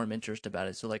no warm interest about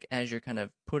it. So like as you're kind of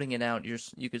putting it out,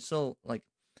 you could still like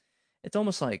it's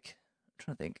almost like I'm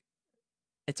trying to think.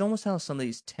 It's almost how some of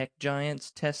these tech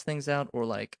giants test things out, or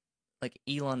like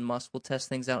Elon Musk will test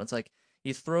things out. It's like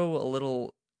you throw a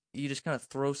little, you just kind of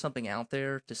throw something out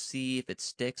there to see if it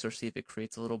sticks or see if it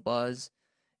creates a little buzz,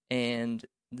 and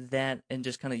and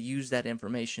just kind of use that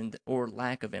information or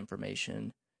lack of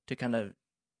information to kind of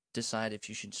decide if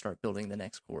you should start building the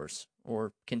next course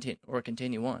or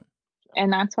continue on.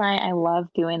 And that's why I love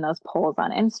doing those polls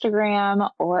on Instagram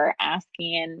or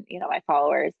asking, my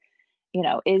followers,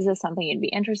 is this something you'd be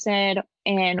interested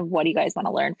in? What do you guys want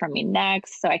to learn from me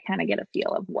next? So I kind of get a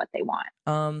feel of what they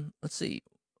want. Let's see.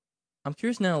 I'm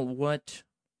curious now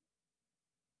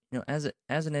as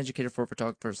an educator for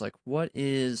photographers, like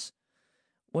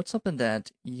what's something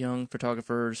that young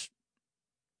photographers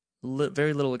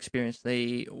very little experience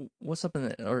what's something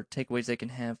that or takeaways they can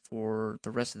have for the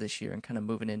rest of this year and kind of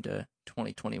moving into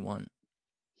 2021?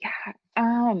 Yeah.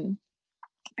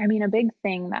 I mean, a big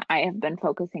thing that I have been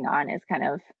focusing on is kind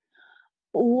of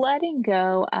letting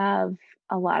go of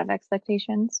a lot of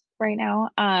expectations right now.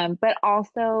 But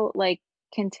also like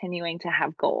continuing to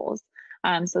have goals.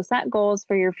 So set goals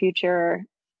for your future,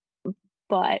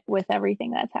 but with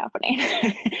everything that's happening,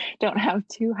 don't have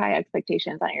too high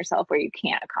expectations on yourself where you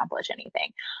can't accomplish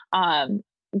anything.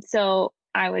 So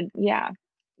I would, yeah,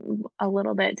 a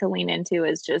little bit to lean into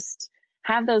is just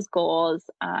have those goals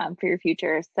for your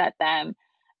future, set them,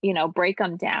 break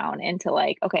them down into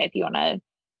like, okay, if you want to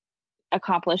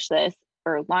accomplish this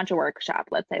or launch a workshop,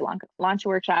 let's say launch a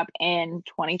workshop in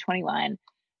 2021,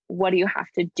 what do you have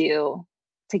to do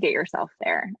to get yourself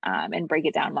there, and break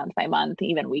it down month by month,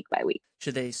 even week by week.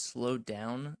 Should they slow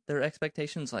down their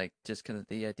expectations? Like just kind of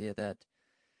the idea that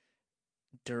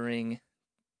during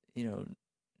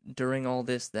all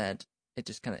this, that it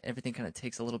just kind of, everything kind of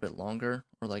takes a little bit longer,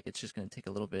 or like it's just going to take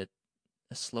a little bit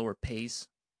a slower pace?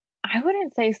 I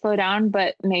wouldn't say slow down,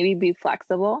 but maybe be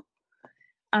flexible.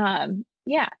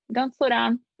 Yeah, don't slow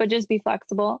down, but just be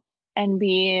flexible and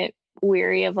be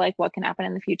weary of like what can happen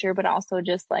in the future, but also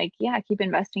just like, yeah, keep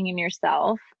investing in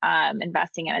yourself,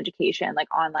 investing in education.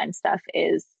 Like online stuff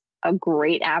is a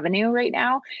great avenue right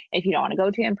now. If you don't want to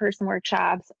go to in-person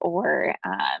workshops, or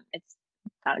it's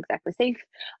not exactly safe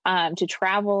to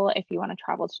travel, if you want to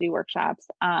travel to do workshops,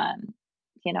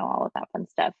 all of that fun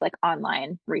stuff, like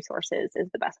online resources is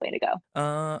the best way to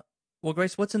go. Well,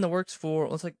 Grace, what's in the works for,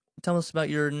 tell us about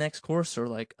your next course, or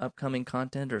like upcoming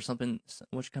content or something,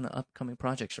 which kind of upcoming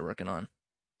projects you're working on.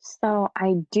 So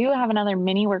I do have another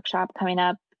mini workshop coming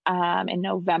up in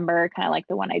November, kind of like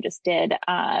the one I just did.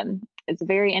 It's a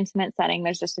very intimate setting.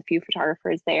 There's just a few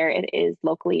photographers there. It is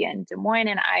locally in Des Moines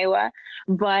in Iowa,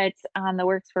 but on the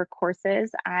Works for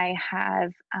courses, I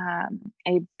have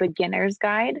a beginner's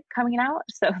guide coming out.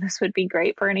 So this would be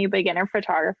great for any beginner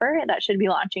photographer. That should be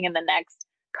launching in the next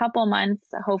couple months,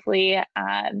 hopefully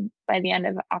by the end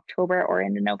of October or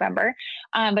into November.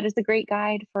 But it's a great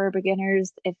guide for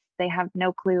beginners if they have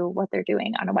no clue what they're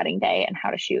doing on a wedding day and how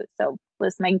to shoot. So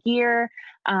list my gear,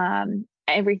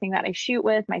 everything that I shoot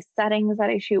with, my settings that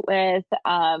I shoot with,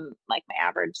 like my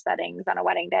average settings on a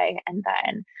wedding day, and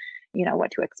then,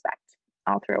 what to expect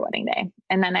all through a wedding day.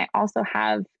 And then I also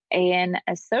have an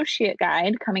associate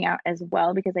guide coming out as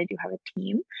well, because I do have a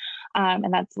team.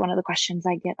 And that's one of the questions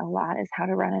I get a lot, is how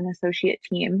to run an associate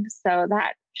team. So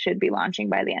that should be launching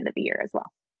by the end of the year as well.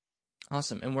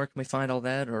 Awesome. And where can we find all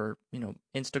that? Or,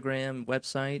 Instagram,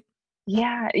 website?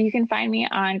 Yeah, you can find me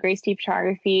on Grace T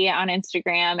Photography on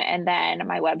Instagram, and then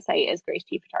my website is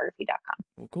gracetphotography.com.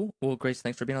 Well, cool. Well, Grace,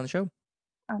 thanks for being on the show.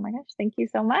 Oh my gosh, thank you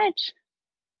so much.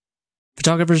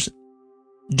 Photographers,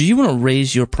 do you want to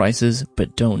raise your prices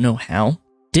but don't know how?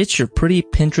 Ditch your pretty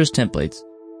Pinterest templates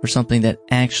for something that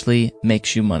actually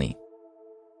makes you money.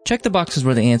 Check the boxes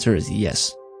where the answer is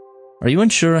yes. Are you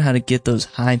unsure how to get those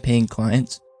high-paying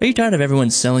clients? Are you tired of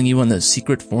everyone selling you on the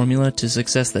secret formula to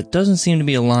success that doesn't seem to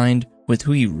be aligned with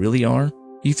who you really are?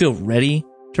 Do you feel ready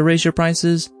to raise your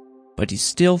prices, but you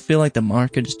still feel like the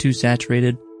market is too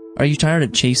saturated? Are you tired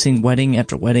of chasing wedding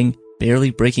after wedding, barely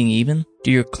breaking even?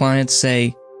 Do your clients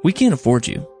say, "We can't afford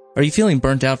you"? Are you feeling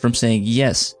burnt out from saying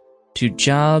yes to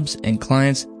jobs and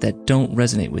clients that don't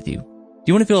resonate with you? Do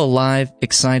you want to feel alive,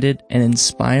 excited, and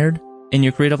inspired in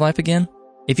your creative life again?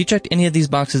 If you checked any of these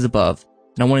boxes above,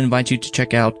 then I want to invite you to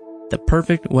check out the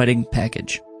Perfect Wedding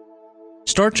Package.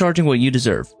 Start charging what you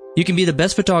deserve. You can be the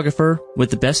best photographer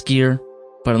with the best gear,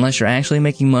 but unless you're actually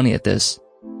making money at this,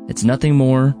 it's nothing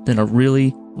more than a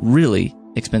really, really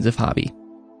expensive hobby.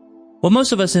 What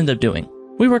most of us end up doing,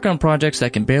 we work on projects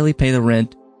that can barely pay the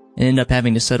rent and end up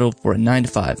having to settle for a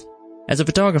 9-to-5. As a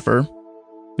photographer,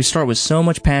 we start with so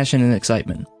much passion and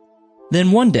excitement.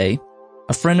 Then one day,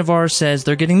 a friend of ours says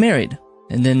they're getting married,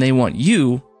 and then they want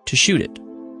you to shoot it.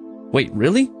 Wait,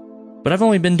 really? But I've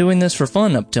only been doing this for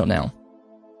fun up till now.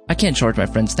 I can't charge my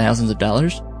friends thousands of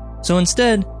dollars. So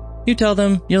instead, you tell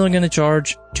them you're only going to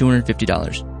charge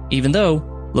 $250, even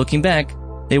though, looking back,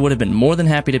 they would have been more than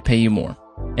happy to pay you more.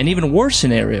 An even worse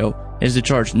scenario is to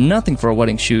charge nothing for a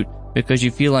wedding shoot because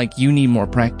you feel like you need more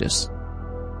practice.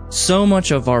 So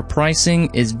much of our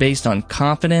pricing is based on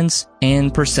confidence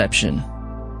and perception.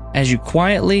 As you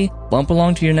quietly bump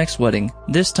along to your next wedding,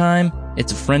 this time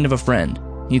it's a friend of a friend.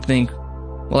 You think,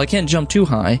 well, I can't jump too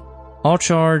high. I'll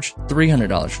charge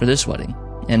 $300 for this wedding.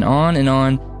 And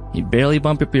on, you barely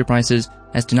bump up your prices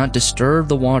as to not disturb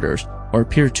the waters or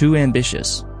appear too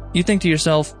ambitious. You think to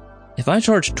yourself, if I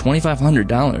charge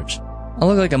 $2,500, I'll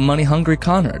look like a money-hungry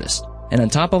con artist. And on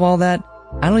top of all that,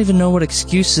 I don't even know what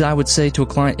excuses I would say to a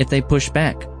client if they push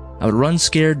back. I would run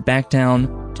scared back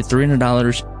down to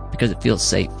 $300 because it feels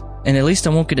safe. And at least I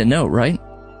won't get a no, right?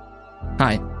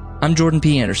 Hi, I'm Jordan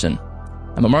P. Anderson.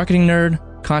 I'm a marketing nerd,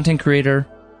 content creator.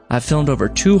 I've filmed over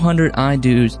 200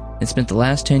 I-Dos and spent the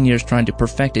last 10 years trying to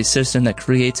perfect a system that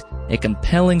creates a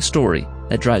compelling story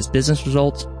that drives business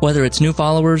results, whether it's new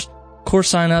followers,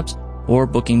 course signups, or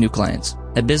booking new clients.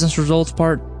 That business results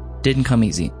part didn't come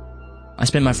easy. I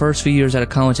spent my first few years out of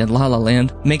college in La La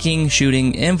Land, making,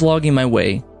 shooting, and vlogging my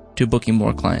way to booking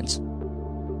more clients.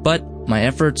 But my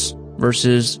efforts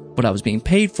versus what I was being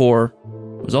paid for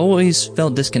was always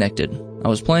felt disconnected. I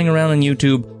was playing around on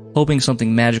YouTube, hoping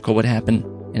something magical would happen,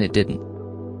 and it didn't.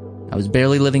 I was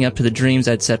barely living up to the dreams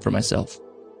I'd set for myself.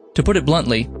 To put it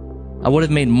bluntly, I would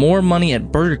have made more money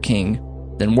at Burger King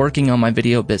than working on my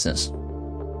video business.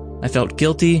 I felt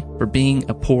guilty for being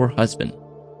a poor husband.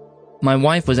 My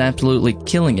wife was absolutely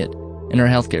killing it in her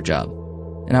healthcare job,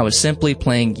 and I was simply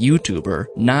playing YouTuber,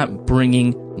 not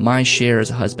bringing my share as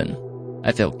a husband.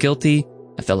 I felt guilty,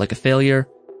 I felt like a failure,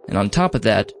 and on top of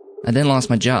that, I then lost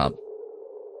my job.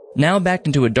 Now backed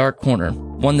into a dark corner,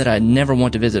 one that I'd never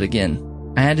want to visit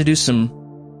again, I had to do some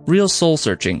real soul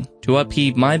searching to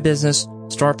upheave my business,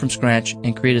 start from scratch,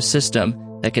 and create a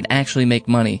system that could actually make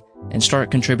money and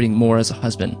start contributing more as a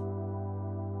husband.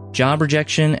 Job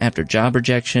rejection after job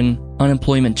rejection,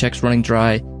 unemployment checks running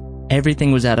dry,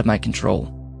 everything was out of my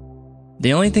control.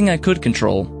 The only thing I could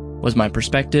control was my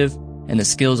perspective and the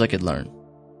skills I could learn.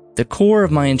 The core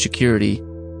of my insecurity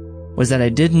was that I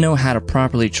didn't know how to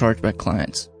properly charge my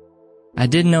clients. I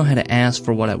didn't know how to ask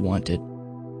for what I wanted.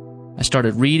 I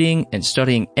started reading and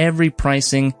studying every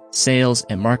pricing, sales,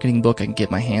 and marketing book I could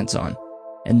get my hands on.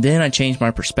 And then I changed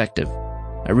my perspective.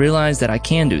 I realized that I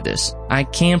can do this. I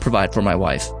can provide for my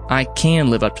wife. I can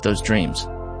live up to those dreams.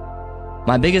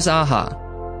 My biggest aha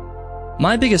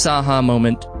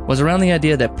moment was around the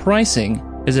idea that pricing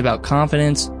is about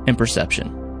confidence and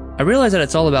perception. I realized that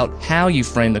it's all about how you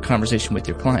frame the conversation with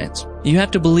your clients. You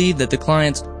have to believe that the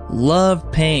clients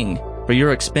love paying for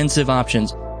your expensive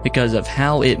options because of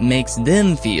how it makes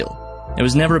them feel. It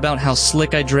was never about how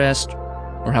slick I dressed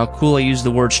or how cool I used the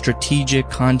word strategic,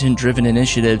 content-driven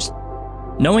initiatives.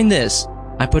 Knowing this,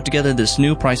 I put together this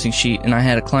new pricing sheet, and I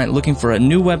had a client looking for a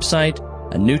new website,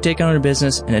 a new take on her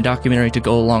business, and a documentary to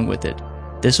go along with it.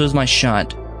 This was my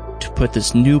shot to put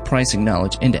this new pricing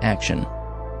knowledge into action.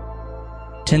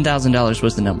 $10,000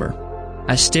 was the number.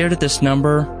 I stared at this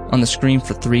number on the screen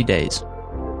for 3 days.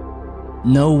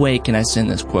 No way can I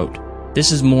send this quote.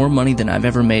 This is more money than I've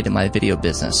ever made in my video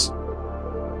business.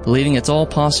 Believing it's all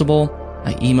possible,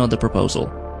 I emailed the proposal.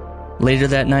 Later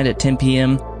that night at 10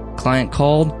 p.m., client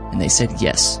called and they said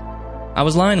yes. I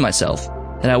was lying to myself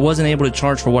that I wasn't able to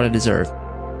charge for what I deserve,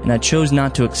 and I chose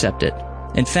not to accept it.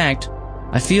 In fact,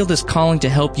 I feel this calling to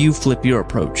help you flip your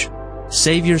approach.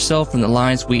 Save yourself from the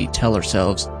lies we tell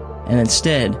ourselves, and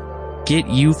instead, get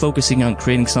you focusing on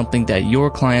creating something that your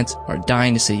clients are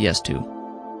dying to say yes to.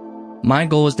 My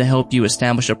goal is to help you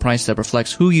establish a price that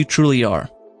reflects who you truly are,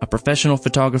 a professional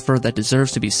photographer that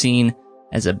deserves to be seen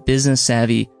as a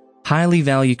business-savvy, highly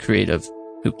valued creative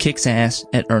who kicks ass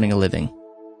at earning a living.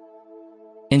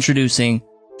 Introducing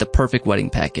the Perfect Wedding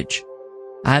Package.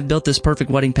 I've built this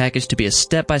Perfect Wedding Package to be a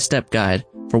step-by-step guide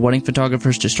for wedding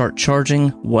photographers to start charging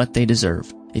what they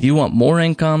deserve. If you want more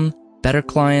income, better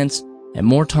clients, and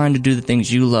more time to do the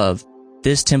things you love,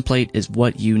 this template is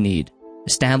what you need.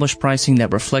 Establish pricing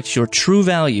that reflects your true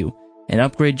value and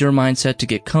upgrade your mindset to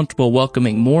get comfortable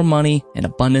welcoming more money and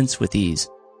abundance with ease.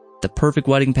 The Perfect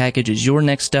Wedding Package is your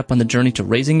next step on the journey to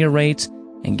raising your rates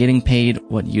and getting paid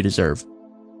what you deserve.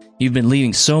 You've been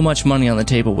leaving so much money on the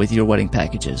table with your wedding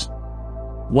packages.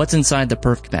 What's inside the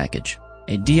Perfect Package?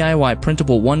 A DIY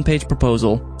printable one-page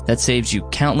proposal that saves you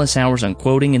countless hours on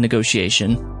quoting and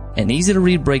negotiation, an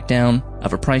easy-to-read breakdown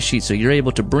of a price sheet so you're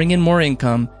able to bring in more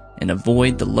income and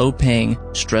avoid the low-paying,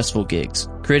 stressful gigs,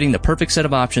 creating the perfect set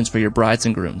of options for your brides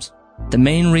and grooms. The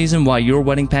main reason why your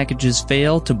wedding packages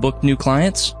fail to book new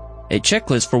clients? A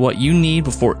checklist for what you need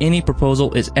before any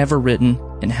proposal is ever written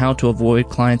and how to avoid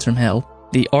clients from hell.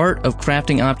 The art of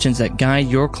crafting options that guide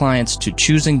your clients to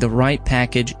choosing the right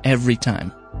package every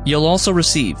time. You'll also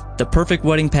receive the Perfect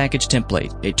Wedding Package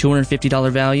template, a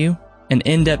 $250 value, an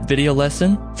in-depth video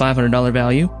lesson, $500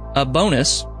 value, a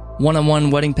bonus, one-on-one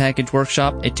wedding package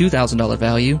workshop, a $2,000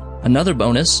 value, another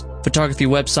bonus, photography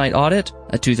website audit,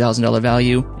 a $2,000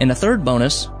 value, and a third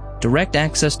bonus, direct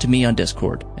access to me on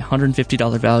Discord, a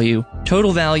 $150 value,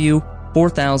 total value,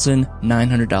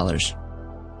 $4,900.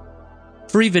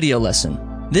 Free video lesson.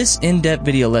 This in-depth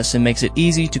video lesson makes it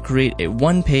easy to create a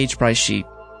one-page price sheet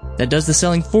that does the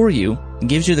selling for you and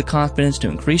gives you the confidence to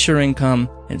increase your income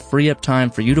and free up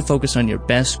time for you to focus on your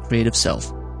best creative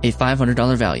self, a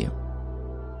 $500 value.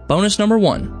 Bonus number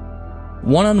 1,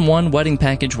 one-on-one wedding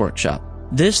package workshop.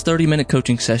 This 30-minute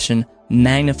coaching session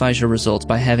magnifies your results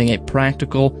by having a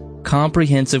practical,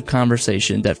 comprehensive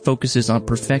conversation that focuses on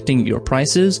perfecting your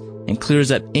prices and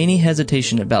clears up any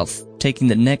hesitation about taking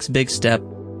the next big step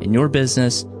in your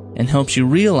business and helps you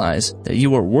realize that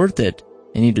you are worth it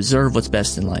and you deserve what's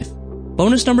best in life.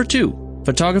 Bonus number 2,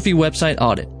 photography website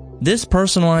audit. This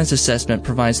personalized assessment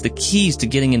provides the keys to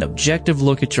getting an objective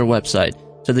look at your website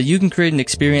so that you can create an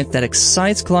experience that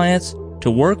excites clients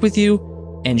to work with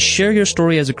you and share your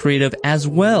story as a creative, as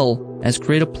well as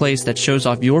create a place that shows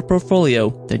off your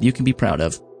portfolio that you can be proud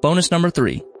of. Bonus number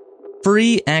 3,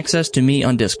 free access to me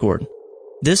on Discord.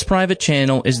 This private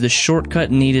channel is the shortcut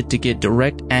needed to get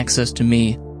direct access to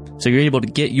me, so you're able to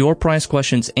get your price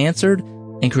questions answered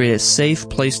and create a safe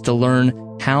place to learn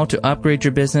how to upgrade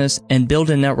your business and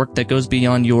build a network that goes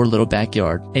beyond your little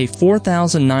backyard. A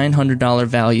 $4,900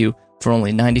 value for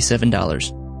only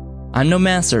 $97. I'm no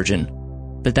math surgeon,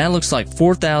 but that looks like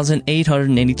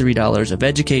 $4,883 of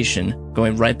education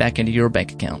going right back into your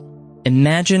bank account.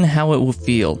 Imagine how it will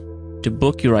feel to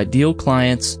book your ideal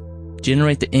clients,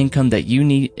 generate the income that you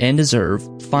need and deserve,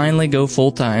 finally go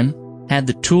full-time, have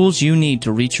the tools you need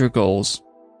to reach your goals,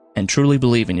 and truly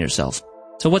believe in yourself.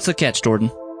 So what's the catch, Jordan?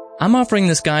 I'm offering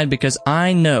this guide because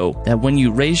I know that when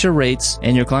you raise your rates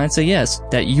and your clients say yes,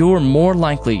 that you're more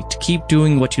likely to keep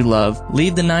doing what you love,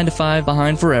 leave the 9-to-5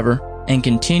 behind forever, and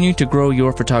continue to grow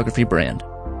your photography brand.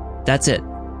 That's it.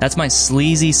 That's my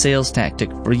sleazy sales tactic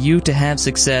for you to have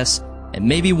success and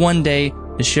maybe one day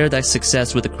to share that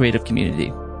success with the creative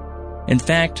community. In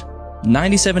fact,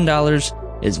 $97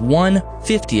 is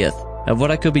 1/50th of what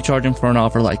I could be charging for an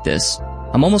offer like this.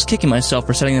 I'm almost kicking myself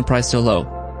for setting the price so low.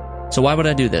 So why would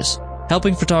I do this?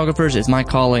 Helping photographers is my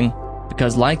calling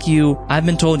because, like you, I've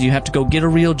been told you have to go get a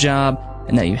real job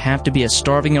and that you have to be a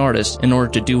starving artist in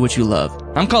order to do what you love.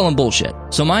 I'm calling bullshit.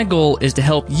 So my goal is to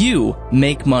help you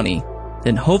make money.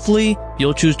 Then hopefully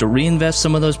you'll choose to reinvest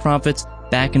some of those profits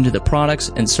back into the products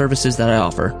and services that I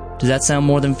offer. Does that sound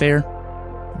more than fair?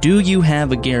 Do you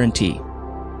have a guarantee?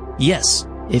 Yes.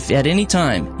 If at any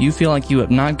time you feel like you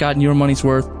have not gotten your money's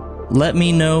worth, let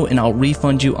me know and I'll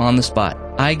refund you on the spot.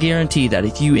 I guarantee that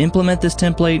if you implement this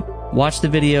template, watch the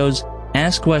videos,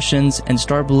 ask questions, and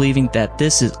start believing that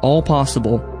this is all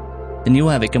possible, then you'll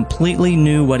have a completely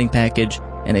new wedding package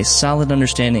and a solid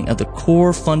understanding of the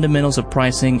core fundamentals of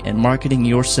pricing and marketing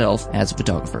yourself as a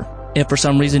photographer. If for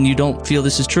some reason you don't feel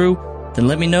this is true, then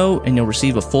let me know and you'll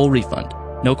receive a full refund.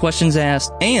 No questions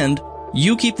asked, and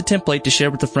you keep the template to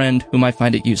share with a friend who might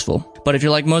find it useful. But if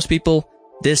you're like most people,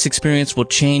 this experience will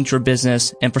change your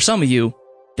business, and for some of you,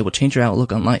 it will change your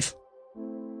outlook on life.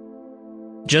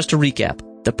 Just to recap,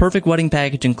 the Perfect Wedding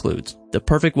Package includes the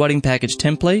Perfect Wedding Package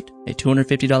template, a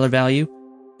 $250 value,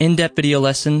 in-depth video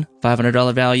lesson,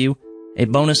 $500 value, a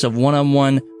bonus of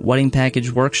one-on-one wedding package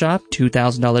workshop,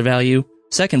 $2,000 value,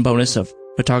 second bonus of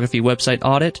photography website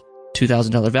audit,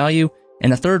 $2,000 value,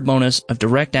 and a third bonus of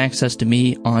direct access to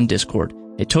me on Discord,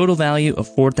 a total value of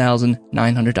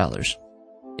 $4,900.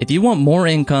 If you want more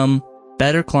income,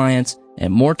 better clients,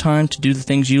 and more time to do the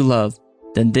things you love,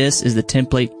 then this is the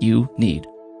template you need.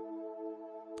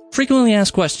 Frequently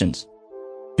asked questions.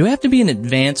 Do I have to be an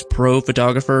advanced pro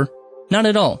photographer? Not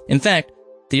at all. In fact,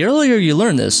 the earlier you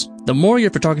learn this, the more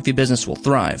your photography business will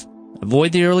thrive.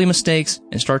 Avoid the early mistakes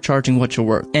and start charging what you're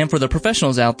worth. And for the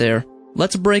professionals out there,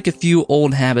 let's break a few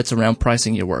old habits around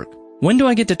pricing your work. When do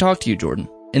I get to talk to you, Jordan?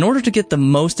 In order to get the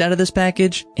most out of this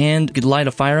package and light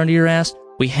a fire under your ass,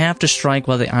 we have to strike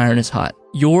while the iron is hot.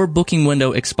 Your booking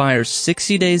window expires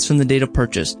 60 days from the date of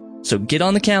purchase, so get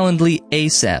on the Calendly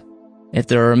ASAP. If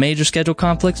there are major schedule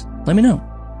conflicts, let me know.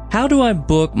 How do I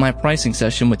book my pricing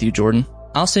session with you, Jordan?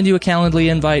 I'll send you a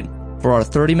Calendly invite for our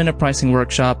 30-minute pricing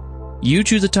workshop. You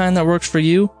choose a time that works for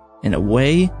you, and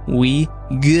away we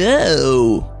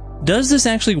go. Does this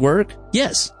actually work?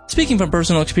 Yes. Speaking from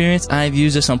personal experience, I've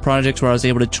used this on projects where I was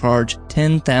able to charge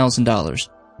 $10,000.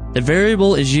 The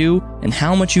variable is you and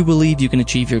how much you believe you can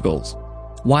achieve your goals.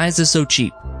 Why is this so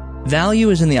cheap? Value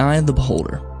is in the eye of the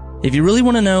beholder. If you really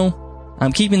want to know,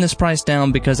 I'm keeping this price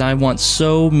down because I want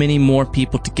so many more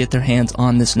people to get their hands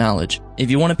on this knowledge. If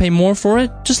you want to pay more for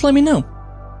it, just let me know.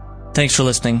 Thanks for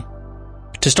listening.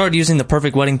 To start using the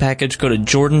Perfect Wedding Package, go to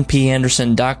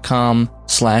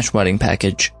jordanpanderson.com/wedding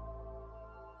package.